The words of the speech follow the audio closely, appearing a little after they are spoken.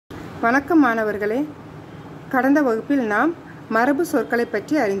வணக்கம் மாணவர்களே, கடந்த வகுப்பில் நாம் மரபு சொற்களை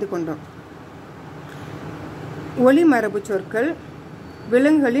பற்றி அறிந்து கொண்டோம். ஒலி மரபு சொற்கள்,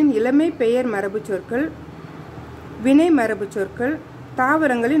 விலங்குகளின் இளமை பெயர் மரபு சொற்கள், வினை மரபு சொற்கள்,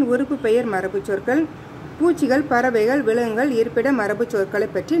 தாவரங்களின் உறுப்பு பெயர் மரபு சொற்கள், பூச்சிகள், பறவைகள், விலங்குகள் இருப்பிட மரபு சொற்களை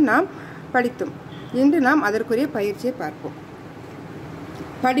பற்றி நாம் படித்தோம். இன்று நாம் அதற்குரிய பயிற்சியை பார்ப்போம்.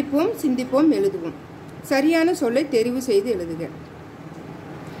 படிப்போம், சிந்திப்போம், எழுதுவோம். சரியான சொல்லை தெரிவு செய்து எழுதுக.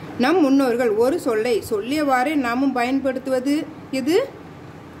 நம் முன்னோர்கள் ஒரு சொல்லை சொல்லியவாறே நாமும் பயன்படுத்துவது இது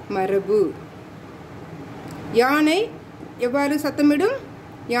மரபு. யானை எவ்வாறு சத்தமிடும்?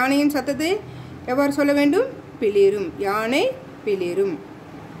 யானையின் சத்தத்தை எவ்வாறு சொல்ல வேண்டும்? பிளிரும். யானை பிளிரும்.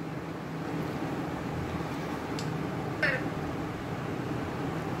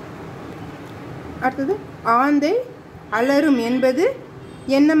 அடுத்தது ஆந்தை அலரும் என்பது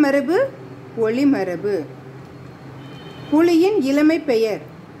என்ன மரபு? ஒலி மரபு. புலியின் இளமை பெயர்.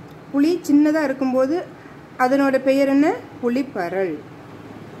 புலி சின்னதாக இருக்கும்போது அதனோட பெயர் என்ன? புலிப்பரல்.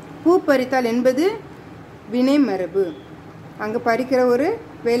 பூ பறித்தால் என்பது வினை மரபு. அங்கே பறிக்கிற ஒரு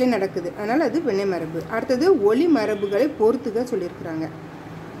வேலை நடக்குது, அதனால் அது வினை மரபு. அடுத்தது ஒலி மரபுகளை பொறுத்துக்க சொல்லியிருக்கிறாங்க.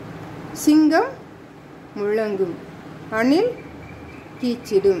 சிங்கம் முழங்கும், அணில்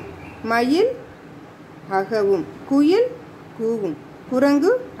கீச்சிடும், மயில் அகவும், குயில் கூவும்,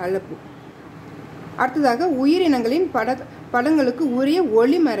 குரங்கு அலப்பு. அடுத்ததாக உயிரினங்களின் படங்களுக்கு உரிய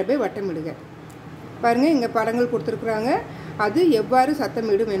ஒலி மரபை வட்டமிடுக. பாருங்க, இங்கே படங்கள் கொடுத்துருக்குறாங்க. அது எவ்வாறு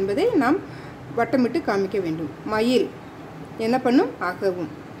சத்தமிடும் என்பதை நாம் வட்டமிட்டு காமிக்க வேண்டும். மயில் என்ன பண்ணும்?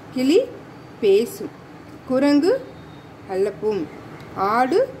 அகவும். கிளி பேசும். குரங்கு அலப்பும்.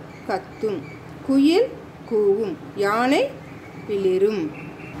 ஆடு கத்தும். குயில் கூவும். யானை பிளிரும்.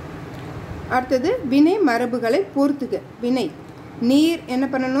 அடுத்தது வினை மரபுகளை பொறுத்துக. வினை: நீர் என்ன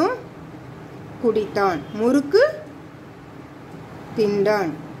பண்ணணும்? குடித்தான். முறுக்கு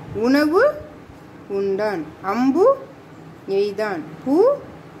திண்டான். உணவு உண்டான். அம்பு எய்தான். பூ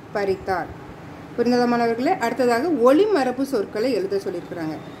பறித்தார். புரிந்ததா மாணவர்களே? அடுத்ததாக ஒலி மரபு சொற்களை எழுத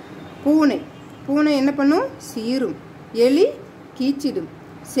சொல்லியிருக்கிறாங்க. பூனை. பூனை என்ன பண்ணும்? சீரும். எலி கீச்சிடும்.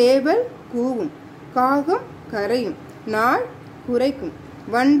 சேவல் கூவும். காகம் கரையும். நாய் குரைக்கும்.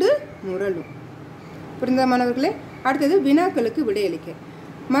 வண்டு முரளும். புரிந்ததா மாணவர்களே? அடுத்தது வினாக்களுக்கு விடையளிக்க.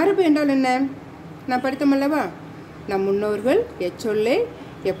 மரபு என்றால் என்ன? நான் படித்தோமல்லவா? நம் முன்னோர்கள் எச்சொல்லை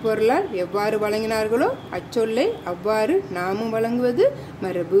எப்பொருளால் எவ்வாறு வழங்கினார்களோ அச்சொல்லை அவ்வாறு நாமும் வழங்குவது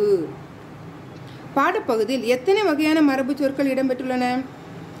மரபு. பாடப்பகுதியில் எத்தனை வகையான மரபு சொற்கள் இடம்பெற்றுள்ளன?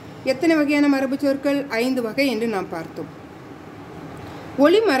 எத்தனை வகையான மரபு சொற்கள்? 5 வகை என்று நாம் பார்த்தோம்.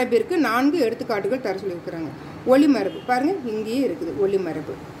 ஒலி மரபிற்கு 4 எடுத்துக்காட்டுகள் தர சொல்லியிருக்கிறாங்க. ஒலி மரபு பாருங்க, இங்கேயே இருக்குது ஒலி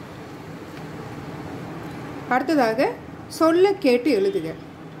மரபு. அடுத்ததாக சொல்ல கேட்டு எழுதுக.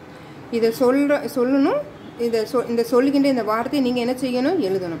 இதை சொல்லணும். இந்த சொல்லுகின்ற இந்த வார்த்தையை நீங்கள் என்ன செய்யணும்?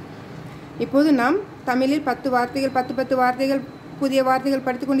 எழுதணும். இப்போது நாம் தமிழில் 10 வார்த்தைகள் 10 வார்த்தைகள் புதிய வார்த்தைகள்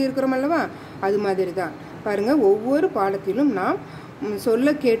படித்து கொண்டு இருக்கிறோம் அல்லவா? அது மாதிரி தான் பாருங்கள், ஒவ்வொரு பாடத்திலும் நாம்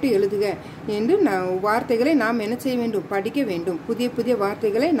சொல்ல கேட்டு எழுதுக என்று வார்த்தைகளை நாம் என்ன செய்ய வேண்டும்? படிக்க வேண்டும். புதிய புதிய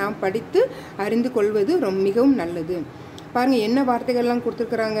வார்த்தைகளை நாம் படித்து அறிந்து கொள்வது மிகவும் நல்லது. பாருங்கள், என்ன வார்த்தைகள்லாம்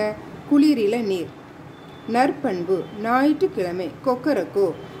கொடுத்துருக்குறாங்க. குளிரில நீர், நற்பண்பு, ஞாயிற்றுக்கிழமை, கொக்கரக்கோ,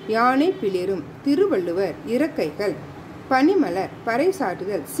 யானை பிளிரும், திருவள்ளுவர், இறக்கைகள், பனிமலர்,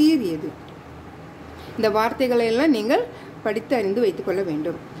 பறைசாற்றுதல், சீரியது. இந்த வார்த்தைகளை எல்லாம் நீங்கள் படித்து அறிந்து வைத்துக் கொள்ள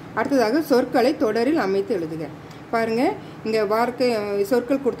வேண்டும். அடுத்ததாக சொற்களை தொடரில் அமைத்து எழுதுக. பாருங்க, இங்கே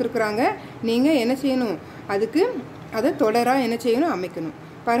சொற்கள் கொடுத்துருக்குறாங்க. நீங்கள் என்ன செய்யணும்? அதுக்கு அதை தொடராக என்ன செய்யணும்? அமைக்கணும்.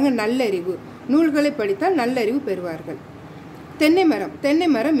 பாருங்க, நல்லறிவு. நூல்களை படித்தால் நல்லறிவு பெறுவார்கள். தென்னை மரம். தென்னை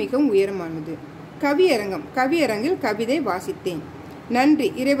மரம் மிகவும் உயரமானது. கவியரங்கம். கவியரங்கில் கவிதை வாசித்தேன். நன்றி.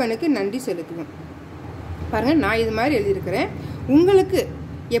 இறைவனுக்கு நன்றி செலுத்துவோம். பாருங்க, நான் இது மாதிரி எழுதியிருக்கிறேன். உங்களுக்கு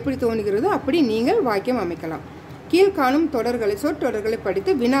எப்படி தோணுகிறதோ அப்படி நீங்கள் வாக்கியம் அமைக்கலாம். கீழ்காணும் சொற்றொடர்களை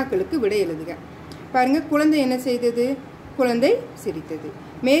படித்து வினாக்களுக்கு விடை எழுதுக. பாருங்க, குழந்தை என்ன செய்தது? குழந்தை சிரித்தது.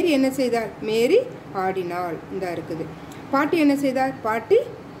 மேரி என்ன செய்தார்? மேரி ஆடினாள். இந்த இருக்குது. பாட்டி என்ன செய்தார்? பாட்டி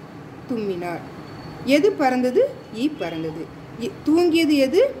தும்மினார். எது பறந்தது? ஈ பறந்தது. தூங்கியது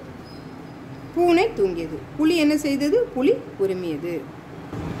எது? பூனை தூங்கியது. புலி என்ன செய்தது? புலி உரிமையது.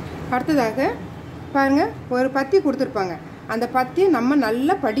 அடுத்ததாக பாருங்க, ஒரு பத்தி கொடுத்துருப்பாங்க. அந்த பத்தியை நம்ம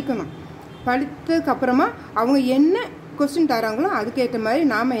நல்லா படிக்கணும். படித்ததுக்கு அப்புறமா அவங்க என்ன கொஸ்டின் தராங்களோ அதுக்கேற்ற மாதிரி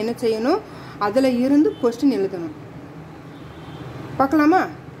நாம் என்ன செய்யணும்? அதில் இருந்து கொஸ்டின் எழுதணும். பார்க்கலாமா?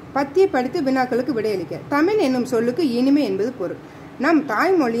 பத்தியை படித்து வினாக்களுக்கு விடையளிக்க. தமிழ் என்னும் சொல்லுக்கு இனிமை என்பது பொருள். நம்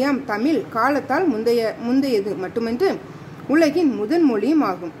தாய்மொழியாம் தமிழ் காலத்தால் முந்தையது மட்டுமின்றி உலகின் முதன் மொழியும்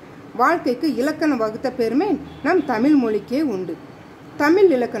ஆகும். வாழ்க்கைக்கு இலக்கணம் வகுத்த பெருமை நம் தமிழ் மொழிக்கே உண்டு. தமிழ்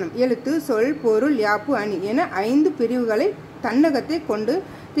இலக்கணம் எழுத்து, சொல், பொருள், யாப்பு, அணி என 5 பிரிவுகளை தன்னகத்தை கொண்டு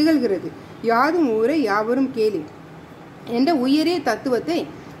திகழ்கிறது. யாதும் ஊரே யாவரும் கேளீர் என்ற உயரிய தத்துவத்தை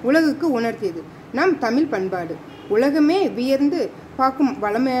உலகுக்கு உணர்த்தியது நம் தமிழ் பண்பாடு. உலகமே வியர்ந்து பார்க்கும்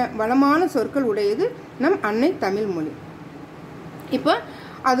வளமான சொற்கள் உடையது நம் அன்னை தமிழ் மொழி. இப்போ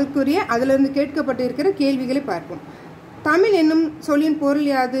அதுக்குரிய அதிலிருந்து கேட்கப்பட்டிருக்கிற கேள்விகளை பார்ப்போம். தமிழ் என்னும் சொல்லின் பொருள்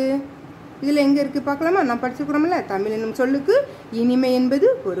யாது? இதில் எங்கே இருக்குது பார்க்கலாமா? நான் படிச்சுக்கிறோம்ல. தமிழ் என்னும் சொல்லுக்கு இனிமை என்பது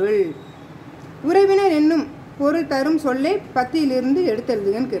பொருள். உறவினர் என்னும் பொருள் தரும் சொல்லை பத்தியிலிருந்து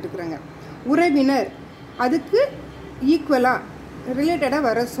எடுத்தெழுதுகன்னு கேட்டுக்கிறாங்க. உறவினர் அதுக்கு ஈக்குவலாக ரிலேட்டடாக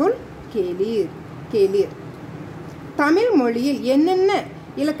வர சொல் கேளீர். கேளீர். தமிழ் மொழியில் என்னென்ன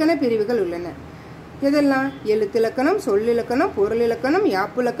இலக்கண பிரிவுகள் உள்ளன? இதெல்லாம் எழுத்திலக்கணம், சொல்லிலக்கணம், பொருள் இலக்கணம்,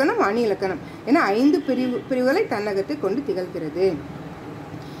 யாப்பு இலக்கணம், அணி இலக்கணம் என 5 பிரிவுகளை தன்னகத்தை கொண்டு திகழ்கிறது.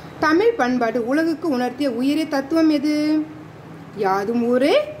 தமிழ் பண்பாடு உலகுக்கு உணர்த்திய உயரிய தத்துவம் எது? யாதும்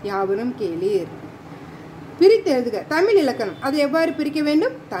ஊரே யாவரும் கேளீர். பிரித்து எழுதுக. தமிழ் இலக்கணம் அதை எவ்வாறு பிரிக்க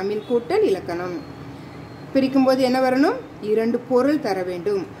வேண்டும்? தமிழ் கூட்டல் இலக்கணம். பிரிக்கும் போது என்ன வரணும்? 2 பொருள் தர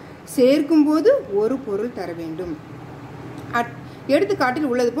வேண்டும். சேர்க்கும் போது 1 பொருள் தர வேண்டும். எடுத்துக்காட்டில்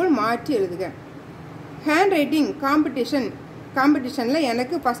உள்ளது போல் மாற்றி எழுதுக. ஹேண்ட் ரைட்டிங் காம்படிஷனில்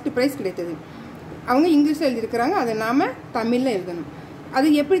எனக்கு ஃபர்ஸ்ட் ப்ரைஸ் கிடைத்தது. அவங்க இங்கிலீஷில் எழுதியிருக்கிறாங்க, அதை நாம் தமிழில் எழுதணும். அது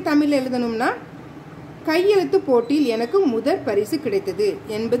எப்படி தமிழில் எழுதணும்னா, கையெழுத்து போட்டியில் எனக்கு முதல் பரிசு கிடைத்தது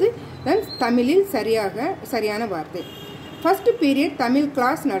என்பது தான் தமிழில் சரியான வார்த்தை. ஃபர்ஸ்ட் பீரியட் தமிழ்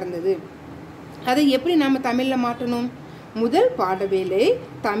கிளாஸ் நடந்தது. அதை எப்படி நாம் தமிழில் மாற்றணும்? முதல் பாடவேளை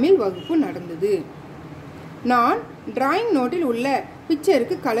தமிழ் வகுப்பு நடந்தது. நான் டிராயிங் நோட்டில் உள்ள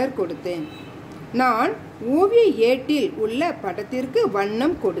பிக்சருக்கு கலர் கொடுத்தேன். நான் ஓவிய ஏட்டில் உள்ள படத்திற்கு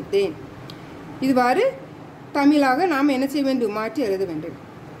வண்ணம் கொடுத்தேன். இதுவாறு தமிழாக நாம் என்ன செய்ய வேண்டும்? மாற்றி எழுத வேண்டும்.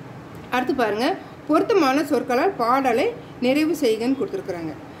 அடுத்து பாருங்க, பொருத்தமான சொற்களால் பாடலை நிறைவு செய்கன்னு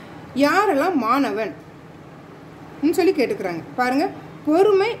கொடுத்துருக்குறாங்க. யாரெல்லாம் மாணவன் சொல்லி கேட்டுக்கிறாங்க. பாருங்க,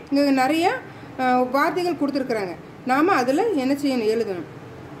 பொறுமை இங்கே நிறைய வார்த்தைகள் கொடுத்துருக்குறாங்க. நாம் அதில் என்ன செய்யணும்? எழுதணும்.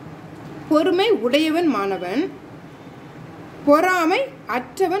 பொறுமை உடையவன் மாணவன், பொறாமை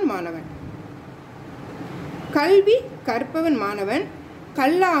அற்றவன் மாணவன், கல்வி கற்பவன் மாணவன்,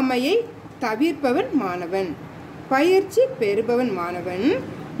 கல்லாமையை தவிர்ப்பவன் மாணவன், பயிற்சி பெறுபவன் மாணவன்,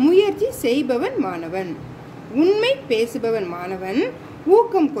 முயற்சி செய்பவன் மாணவன், உண்மை பேசுபவன் மாணவன்,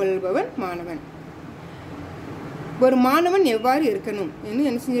 ஊக்கம் கொள்பவன் மாணவன். ஒரு மாணவன் எவ்வாறு இருக்கணும் என்று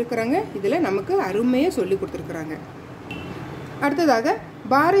என்ன செஞ்சிருக்கிறாங்க? இதில் நமக்கு அருமையை சொல்லி கொடுத்துருக்குறாங்க. அடுத்ததாக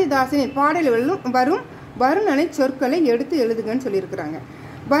பாரதிதாசனின் பாடல்களிலும் வரும் வர்ணனை சொற்களை எடுத்து எழுதுகன்னு சொல்லியிருக்கிறாங்க.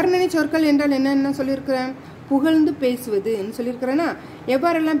 வர்ணனை சொற்கள் என்றால் என்னென்ன சொல்லியிருக்கிறேன்? புகழ்ந்து பேசுவதுன்னு சொல்லியிருக்கிறேன்னா,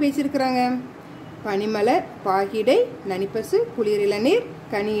 எவ்வாறெல்லாம் பேசியிருக்கிறாங்க? பனிமலர், பாகிடை, நனிப்பசு, குளிரிளநீர்,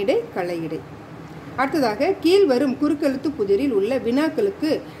 கனியிடை, களையிடை. அடுத்ததாக கீழ்வரும் குறுக்கெழுத்து புதிரில் உள்ள வினாக்களுக்கு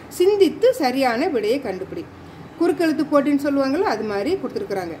சிந்தித்து சரியான விடையை கண்டுபிடி. குறுக்கெழுத்து போட்டின்னு சொல்லுவாங்களோ அது மாதிரி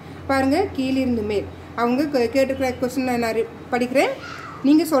கொடுத்துருக்குறாங்க. பாருங்க, கீழிருந்து மேல் அவங்க கேட்டுக்கிற கொஸ்டின் நான் படிக்கிறேன்,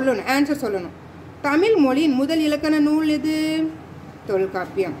 நீங்கள் சொல்லணும், ஆன்சர் சொல்லணும். தமிழ் மொழியின் முதல் இலக்கண நூல் எது?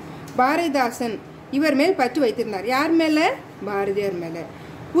 தொல்காப்பியம். பாரதிதாசன் இவர் மேல் பற்று வைத்திருந்தார். யார் மேலே? பாரதியார் மேலே.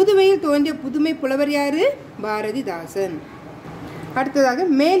 புதுவையில் தோன்றிய புதுமை புலவர் யாரு? பாரதிதாசன். அடுத்ததாக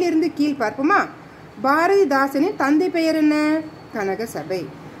மேலிருந்து கீழ் பார்ப்போமா? பாரதிதாசனின் தந்தை பெயர் என்ன? கனகசபை.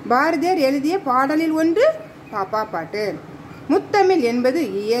 பாரதியார் எழுதிய பாடலில் ஒன்று பாப்பா பாட்டு. முத்தமிழ் என்பது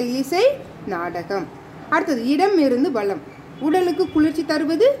இயல், இசை, நாடகம். அடுத்தது இடம் இருந்து வளம். உடலுக்கு குளிர்ச்சி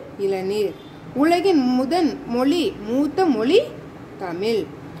தருவது இளநீர். உலகின் முதன் மொழி, மூத்த மொழி தமிழ்.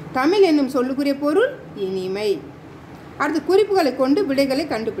 தமிழ் என்னும் சொல்லுக்குரிய பொருள் இனிமை. அடுத்து குறிப்புகளை கொண்டு விடைகளை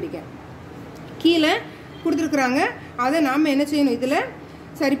கண்டுபிடிக்க. கீழே கொடுத்துருக்குறாங்க, அதை நாம் என்ன செய்யணும்? இதில்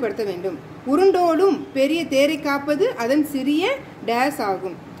சரிப்படுத்த வேண்டும். உருண்டோடும் பெரிய தேரை காப்பது அதன் சிறிய டேஸ்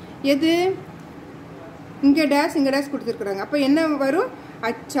ஆகும். எது? இங்கே டேஸ், இங்கே டேஸ் கொடுத்துருக்குறாங்க. அப்போ என்ன வரும்?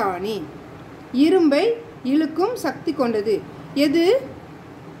 அச்சாணி. இரும்பை இழுக்கும் சக்தி கொண்டது எது?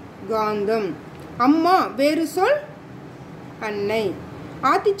 காந்தம். அம்மா வேறு சொல் அன்னை.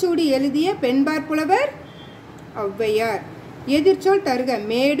 ஆத்திச்சூடி எழுதிய பெண்பார் புலவர் ஔவையார். எதிர்ச்சொல் தருக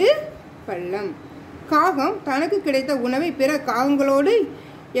மேடு, பள்ளம். காகம் தனக்கு கிடைத்த உணவை பிற காகங்களோடு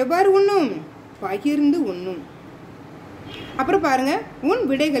எவ்வாறு உண்ணும்? பகிர்ந்து உண்ணும். அப்புறம் பாருங்க, உன்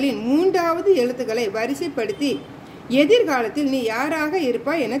விடைகளின் 3வது எழுத்துக்களை வரிசைப்படுத்தி எதிர்காலத்தில் நீ யாராக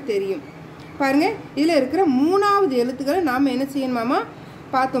இருப்பாய் என தெரியும். பாருங்க, இதில் இருக்கிற 3வது எழுத்துக்களை நாம் என்ன செய்யணுமாமா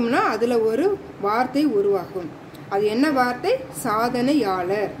பார்த்தோம்னா அதில் ஒரு வார்த்தை உருவாகும். அது என்ன வார்த்தை?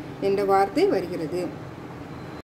 சாதனையாளர் என்ற வார்த்தை வருகிறது.